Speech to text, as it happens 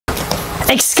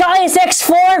Xcalius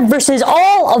X4 versus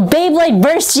all of Beyblade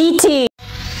Burst GT.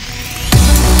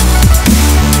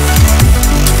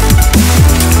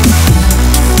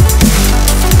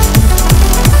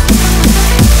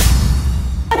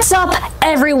 What's up,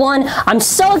 everyone? I'm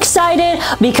so excited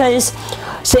because,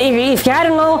 so if you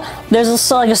hadn't know,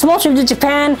 there's like a small trip to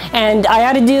Japan, and I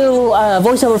had to do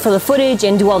voiceover for the footage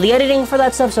and do all the editing for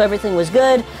that stuff, so everything was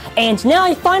good. And now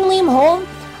I finally am home.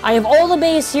 I have all the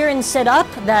bays here and set up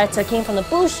that came from the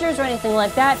boosters or anything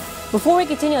like that. Before we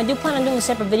continue, I do plan on doing a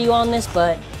separate video on this,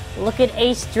 but look at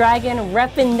Ace Dragon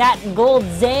repping that gold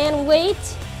Zan weight.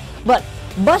 But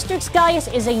Buster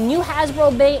Xcalius is a new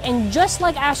Hasbro bay, and just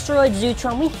like Asteroid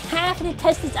Zootron, we have to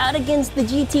test this out against the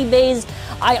GT bays.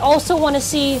 I also want to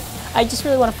see, I just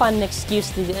really want to find an excuse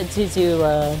to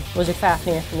Wizard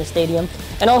Fafnir in the stadium.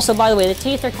 And also, by the way, the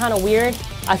teeth are kind of weird.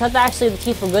 I thought that actually the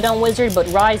teeth were good on Wizard, but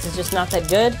Rise is just not that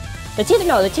good. The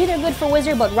teeth are good for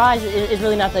Wizard, but Rise is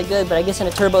really not that good. But I guess in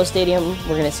a Turbo Stadium,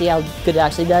 we're going to see how good it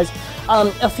actually does.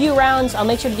 A few rounds, I'll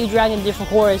make sure to do Dragon in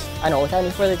different cores. I know, without any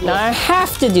further ado. Now, I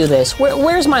have to do this.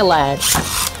 Where's my lad?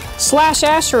 Slash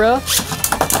Ashura.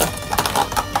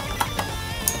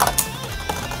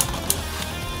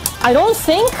 I don't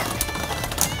think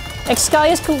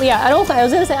Xcalius can, yeah, I was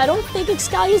gonna say, I don't think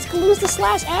Xcalius can lose to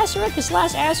Slash Ashura, because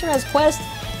Slash Ashura has Quest,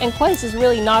 and Quest is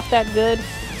really not that good.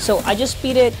 So I just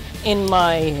beat it in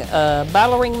my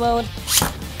Battle Ring mode.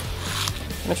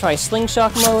 I'm gonna try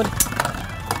Slingshock mode.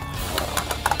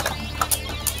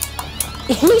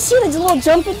 You see the little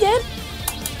jump it did?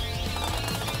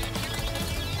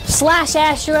 Slash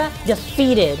Ashura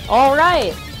defeated.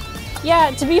 Alright.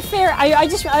 Yeah, to be fair,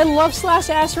 I love Slash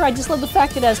Ashura. I just love the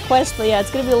fact that it has Quest, but yeah,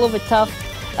 it's gonna be a little bit tough.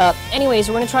 Anyways,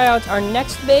 we're gonna try out our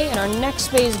next bay, and our next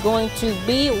bay is going to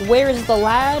be Where is the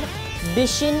Lad?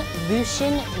 Bushin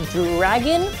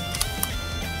Dragon.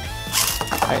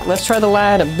 Alright, let's try the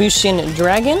lad Bushin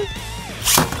Dragon.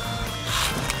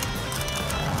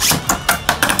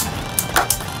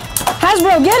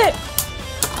 Hasbro, get it!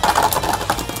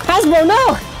 Hasbro,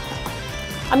 no!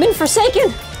 I've been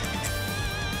forsaken!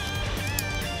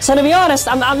 So to be honest,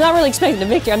 I'm not really expecting a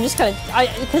victory. I'm just kind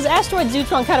of, because Asteroid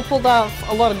Zootron kind of pulled off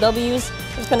a lot of W's.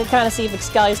 I was going to kind of see if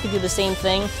Xcalius could do the same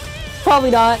thing.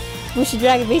 Probably not. Bushin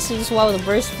Dragon basically just won with a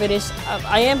burst finish.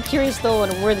 I am curious though on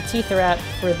where the teeth are at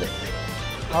for the...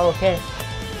 Oh, okay.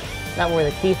 Not where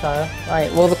the teeth are.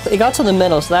 Alright, well it got to the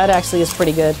middle, so that actually is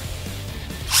pretty good.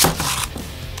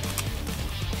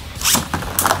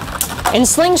 In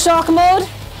Slingshock mode,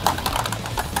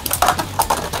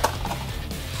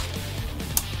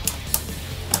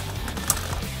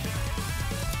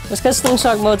 just because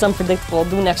Slingshock mode's unpredictable, I'll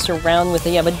do an extra round with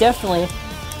it. Yeah, but definitely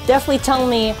tell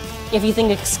me if you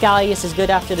think Xcalius is good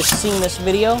after seeing this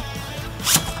video.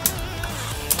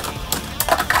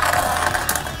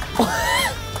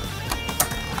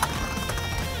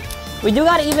 We do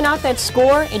gotta even out that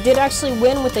score. It did actually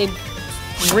win with a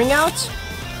ring out.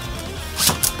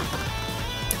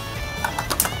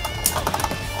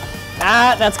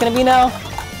 Ah, that's gonna be no.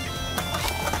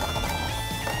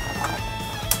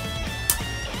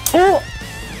 Oh!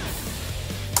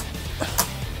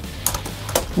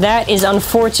 That is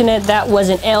unfortunate. That was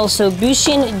an L. So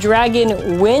Bushin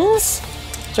Dragon wins.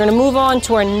 So we're gonna move on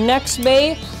to our next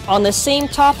bay on the same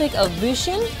topic of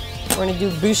Bushin. We're gonna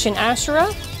do Bushin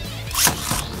Ashura.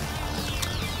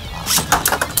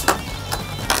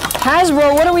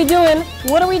 Hasbro, what are we doing?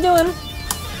 What are we doing?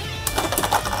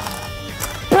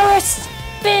 Burst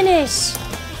finish!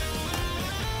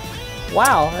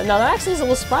 Wow, now that actually is a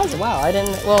little surprising. Wow, I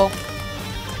didn't, well,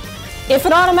 if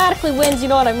it automatically wins, you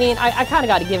know what I mean? I kind of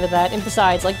got to give it that. And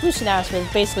besides, like, Bushin Ashura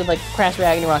is basically like Crash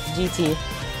Ragnarok GT,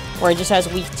 where it just has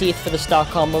weak teeth for the stock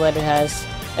combo that it has.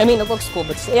 I mean, it looks cool,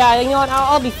 but yeah, you know what?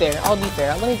 I'll be fair. I'll be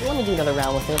fair. Let me do another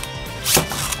round with it.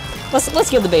 Let's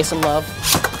give the base some love.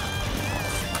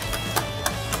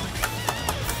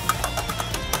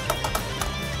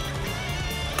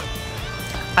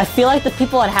 I feel like the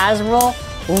people at Hasbro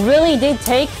really did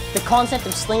take the concept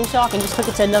of Slingshock and just took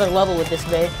it to another level with this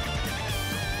bay.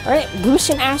 Alright,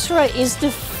 Bushin Ashura is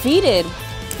defeated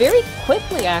very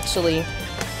quickly, actually.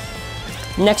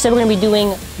 Next up, we're going to be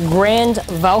doing Grand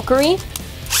Valkyrie.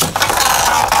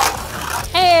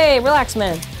 Hey, relax,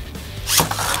 man.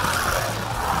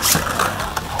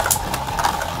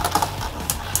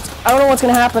 I don't know what's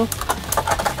going to happen.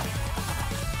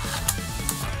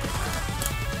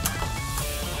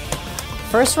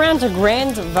 First round to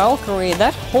Grand Valkyrie.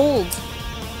 That hold,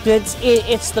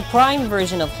 it's the prime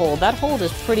version of hold. That hold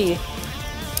is pretty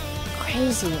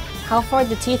crazy. How far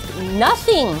the teeth?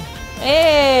 Nothing.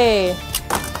 Hey.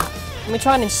 Let me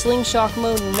try it in Slingshock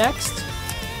mode next.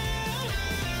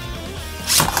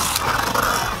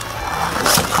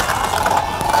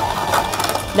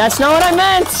 That's not what I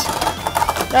meant!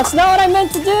 That's not what I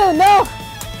meant to do, no!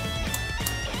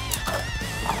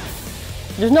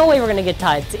 There's no way we're gonna get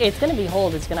tied. It's gonna be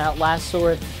hold, it's gonna outlast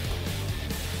sword.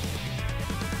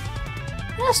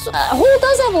 Hold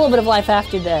does have a little bit of life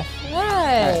after death.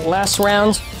 Alright, last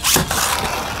round.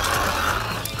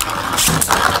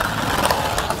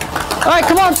 Alright,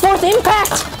 come on, fourth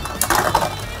impact!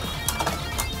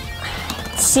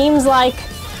 Seems like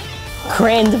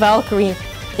Grand Valkyrie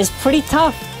is pretty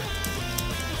tough.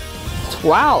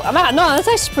 Wow, no, that's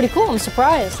actually pretty cool, I'm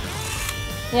surprised.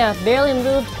 Yeah, barely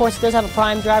moved. Of course, it does have a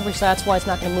prime driver, so that's why it's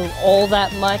not going to move all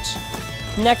that much.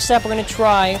 Next up, we're going to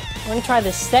try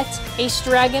the set Ace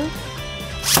Dragon.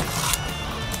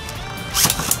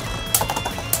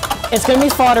 It's going to be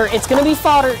fodder. It's going to be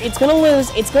fodder. It's going to lose.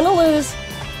 It's going to lose.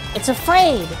 It's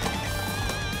afraid.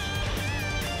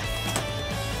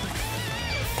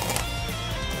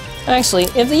 Actually,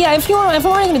 if I'm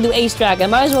already going to do Ace Dragon, I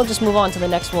might as well just move on to the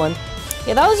next one.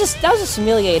 Yeah, that was just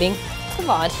humiliating. Come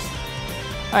on.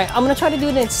 Alright, I'm gonna try to do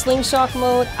it in Slingshock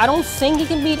mode. I don't think it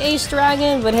can beat Ace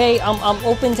Dragon, but hey, I'm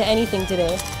open to anything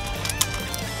today.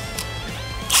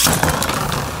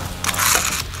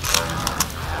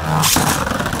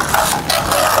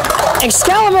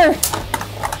 Excalibur!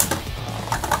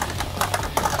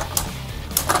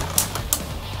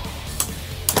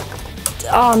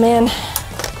 Oh man.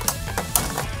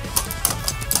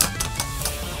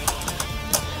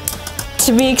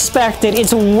 To be expected.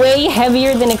 It's way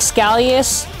heavier than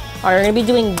Xcalius. Alright, we're gonna be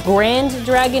doing Grand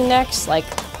Dragon next. Like,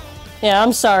 yeah,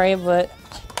 I'm sorry, but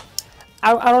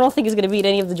I don't think it's gonna beat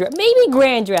any of the maybe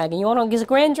Grand Dragon. You wanna? Because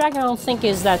Grand Dragon, I don't think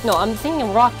is that. No, I'm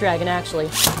thinking Rock Dragon actually.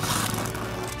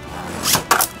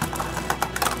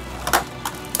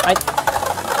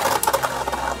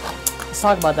 Let's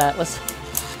talk about that.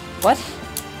 What?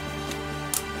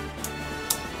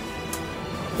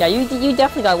 Yeah, you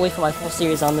definitely gotta wait for my full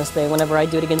series on this day whenever I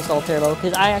do it against All Turbo,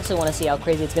 because I actually want to see how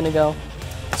crazy it's gonna go.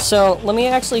 So, let me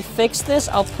actually fix this.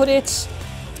 I'll put it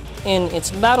in its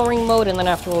Battle Ring mode, and then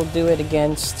after we'll do it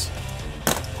against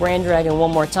Grand Dragon one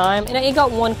more time. And it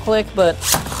got one click, but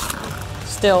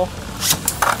still.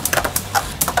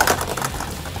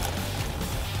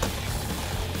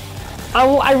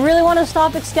 I really want to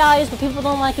stop Xcalius, but people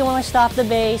don't like it when I stop the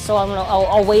base, so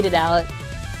I'll wait it out.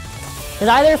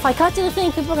 Because either if I cut to the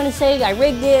thing, people are going to say I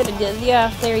rigged it, and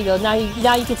yeah, there you go. Now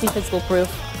you can see physical proof.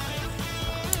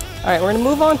 Alright, we're going to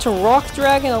move on to Rock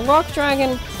Dragon. A Rock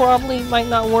Dragon probably might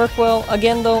not work well.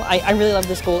 Again, though, I really love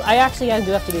this gold. I do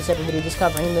have to do a separate video just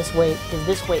covering this weight, because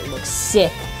this weight looks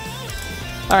sick.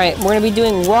 Alright, we're going to be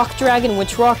doing Rock Dragon,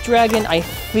 which Rock Dragon I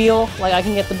feel like I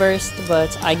can get the burst,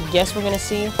 but I guess we're going to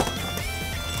see.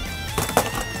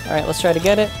 Alright, let's try to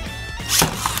get it.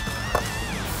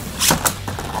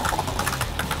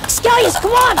 Xcalius,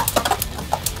 come on!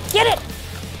 Get it!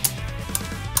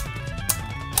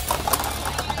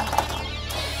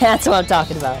 That's what I'm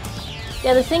talking about.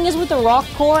 Yeah, the thing is with the Rock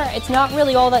Core, it's not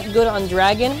really all that good on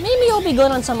Dragon. Maybe it'll be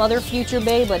good on some other future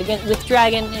Bay, but again, with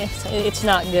Dragon, it's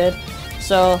not good.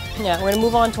 So, yeah, we're gonna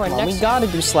move on to our next. We gotta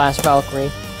do Slash Valkyrie.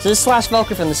 So this is Slash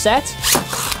Valkyrie from the set.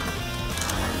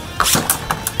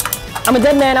 I'm a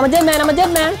dead man, I'm a dead man, I'm a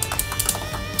dead man!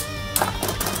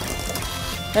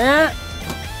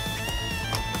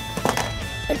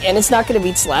 Again, it's not gonna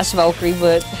beat Slash Valkyrie,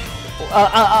 but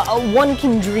one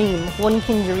can dream. One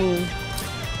can dream.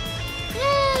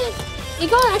 You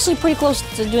got actually pretty close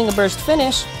to doing a burst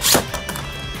finish.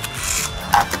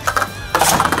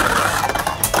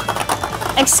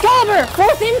 Excalibur!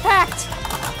 Fourth impact!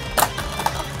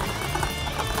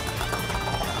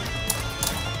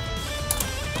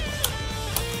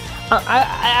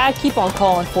 I keep on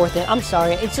calling fourth impact. I'm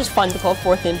sorry, it's just fun to call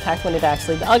fourth impact when it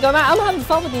actually. Like, I'm having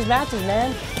fun with these matches,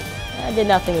 man. I did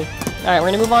nothing. Alright, we're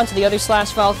gonna move on to the other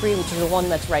Slash Valkyrie, which is the one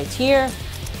that's right here.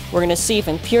 We're gonna see if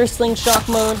in pure Slingshock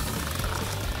mode.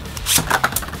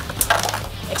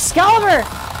 Excalibur!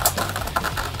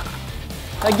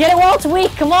 Get it while it's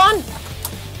weak, come on!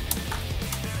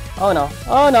 Oh no,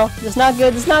 oh no, it's not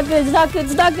good, it's not good, it's not good,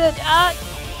 it's not good! Ah!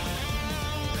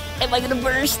 Am I gonna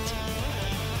burst?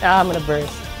 Ah, I'm gonna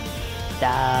burst.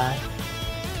 Die.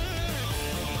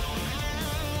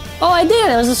 Oh, I did!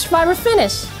 It was a survivor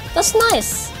finish! That's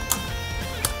nice!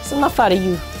 That's enough out of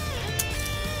you.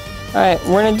 Alright,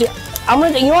 we're gonna do...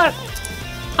 you know what?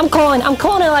 I'm calling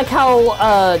it like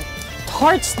how,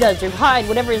 Hearts does, or Hyde,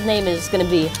 whatever his name is gonna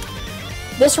be.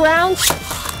 This round,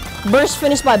 burst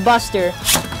finish by Buster.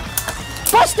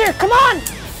 Buster, come on!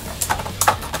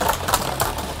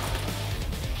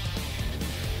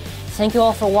 Thank you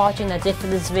all for watching. That's it for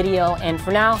this video. And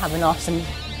for now, have an awesome...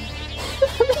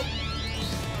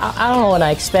 I don't know what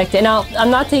I expected. Now, I'm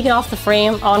not taking off the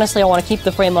frame. Honestly, I want to keep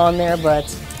the frame on there, but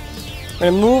we're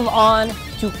going to move on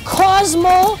to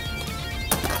Cosmo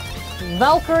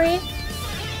Valkyrie.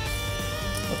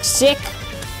 Looks sick.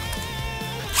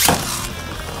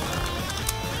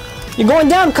 You're going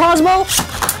down, Cosmo!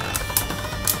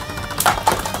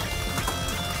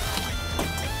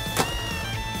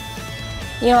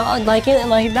 You know, like that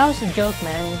was a joke,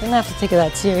 man. You didn't have to take it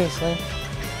that seriously.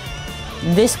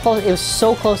 This close, it was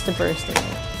so close to bursting.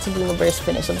 To doing a burst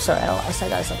finish. I'm sorry, I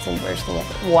said something bursting it.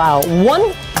 Wow,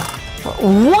 one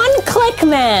click,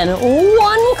 man!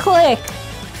 One click!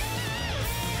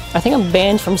 I think I'm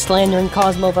banned from slandering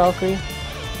Cosmo Valkyrie.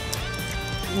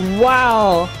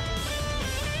 Wow!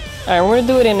 Alright, we're gonna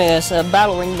do it in this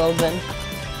battle ring mode then.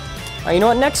 Alright, you know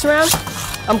what? Next round,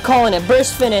 I'm calling it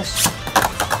burst finish.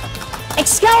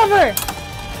 Excalibur!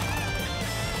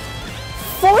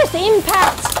 Fourth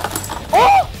impact!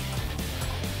 Oh!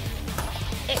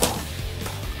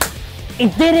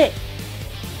 It did it!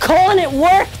 Calling it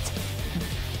worked!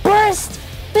 Burst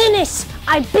finish!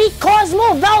 I beat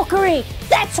Cosmo Valkyrie!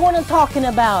 That's what I'm talking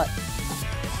about!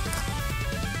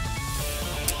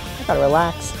 I gotta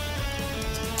relax.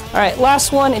 Alright,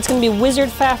 last one. It's gonna be Wizard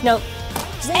Faf. Now,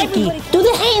 Zankye, do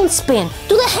the hand spin!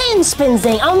 Do the hand spin,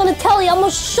 Zank! I'm gonna tell you, I'm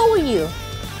gonna show you!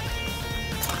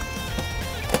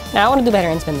 Now, I wanna do better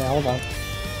hand spin there, hold on.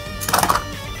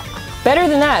 Better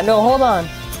than that, no, hold on.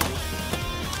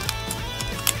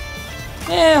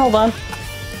 Yeah, hold on.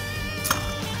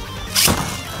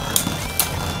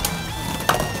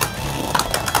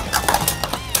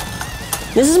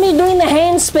 This is me doing the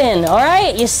hand spin,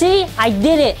 alright? You see? I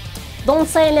did it. Don't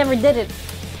say I never did it.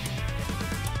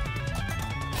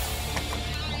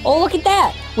 Oh, look at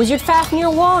that! Wizard Fafnir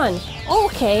won!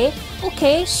 Okay,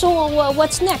 okay, so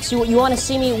what's next? You want to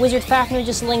see me Wizard Fafnir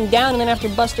just laying down and then after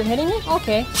Buster hitting it?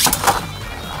 Okay.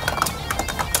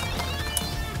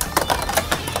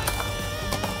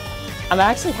 I'm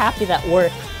actually happy that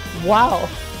worked. Wow.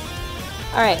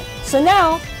 Alright, so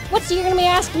now, you're gonna be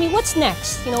asking me, what's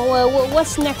next? You know,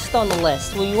 what's next on the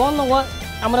list? Well, you wanna know what?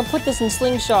 I'm gonna put this in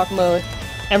Slingshock mode,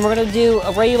 and we're gonna do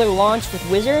a regular launch with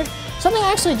Wizard. Something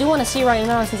I actually do want to see right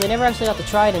now, since I never actually got to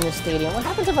try it in this stadium. What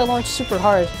happens if I launch super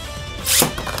hard?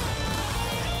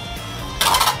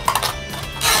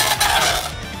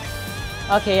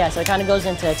 Okay, yeah, so it kind of goes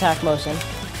into attack motion.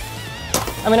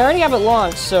 I mean, I already have it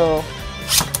launched, so...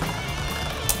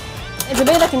 It's a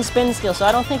bit that can spin still, so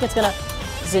I don't think it's gonna...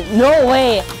 No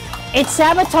way! It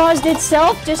sabotaged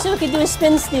itself just so it could do a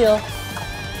spin steal.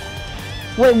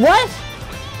 Wait, what?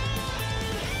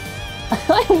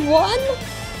 I won?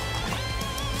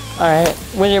 Alright,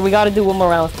 Wizard, we gotta do one more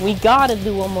round. We gotta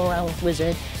do one more round with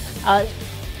Wizard.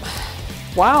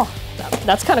 Wow,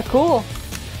 that's kind of cool.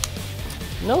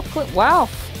 No clip. Wow,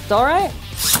 it's alright.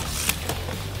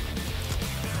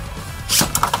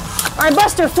 Alright,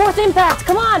 Buster, fourth impact,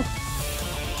 come on!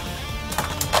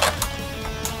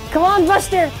 Come on,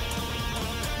 Buster!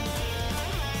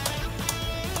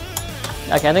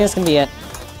 Okay, I think that's gonna be it.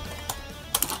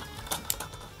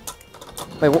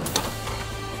 Wait, what?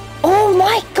 Oh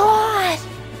my god!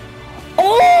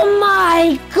 Oh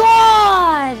my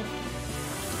god!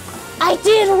 I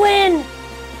did win!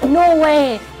 No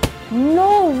way!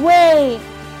 No way!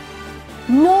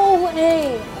 No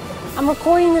way! I'm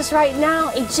recording this right now.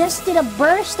 It just did a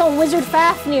burst on Wizard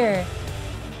Fafnir.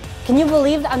 Can you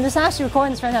believe that? I'm just actually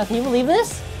recording this right now. Can you believe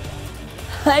this?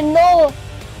 I know!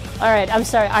 Alright, I'm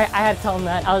sorry. I had to tell him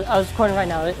that. I was recording right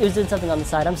now. It was doing something on the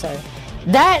side. I'm sorry.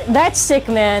 That's sick,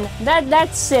 man.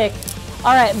 That's sick.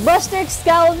 Alright, Buster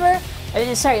Excalibur.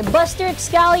 Buster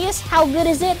Xcalius. How good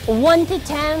is it? 1 to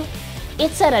 10.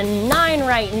 It's at a 9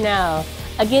 right now.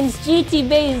 Against GT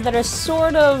bays that are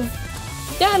sort of...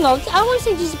 Yeah, no, I don't want to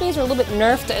say GT bays are a little bit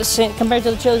nerfed compared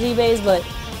to the Cho-z bays, but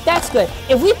that's good.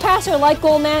 If we pass our like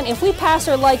goal, man, if we pass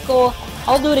our like goal,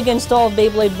 I'll do it against all of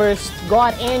Beyblade Burst,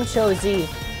 God, and Cho-z.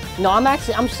 No,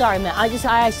 I'm sorry, man. I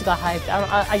actually got hyped.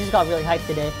 I just got really hyped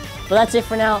today. But that's it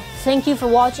for now. Thank you for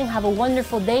watching. Have a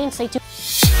wonderful day and stay tuned.